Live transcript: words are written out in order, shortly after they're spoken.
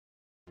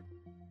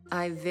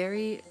I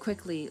very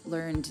quickly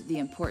learned the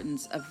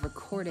importance of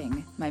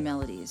recording my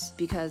melodies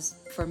because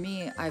for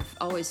me, I've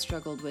always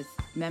struggled with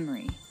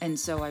memory. And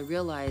so I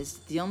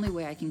realized the only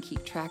way I can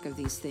keep track of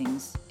these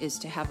things is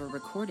to have a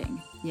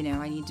recording. You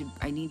know, I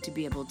need to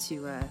be able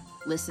to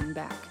listen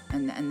back,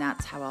 and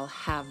that's how I'll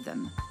have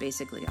them.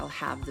 Basically, I'll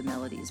have the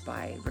melodies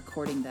by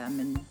recording them,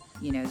 and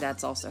you know,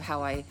 that's also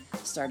how I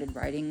started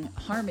writing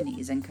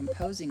harmonies and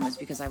composing, was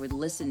because I would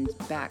listen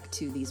back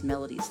to these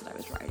melodies that I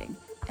was writing.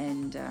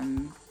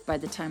 And by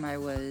the time I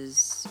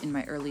was in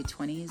my early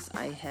 20s,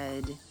 I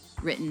had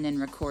written and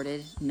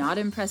recorded, not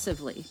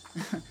impressively,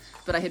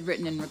 but I had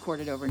written and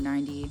recorded over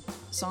 90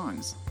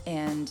 songs.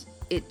 And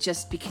it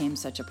just became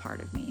such a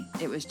part of me.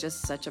 It was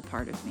just such a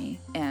part of me.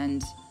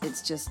 And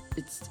it's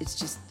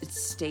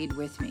stayed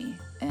with me.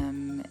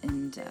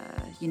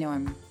 You know,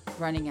 I'm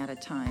running out of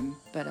time,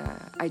 but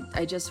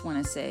I just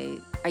want to say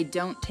I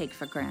don't take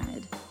for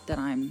granted that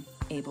I'm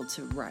able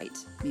to write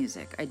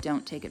music. I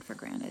don't take it for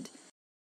granted.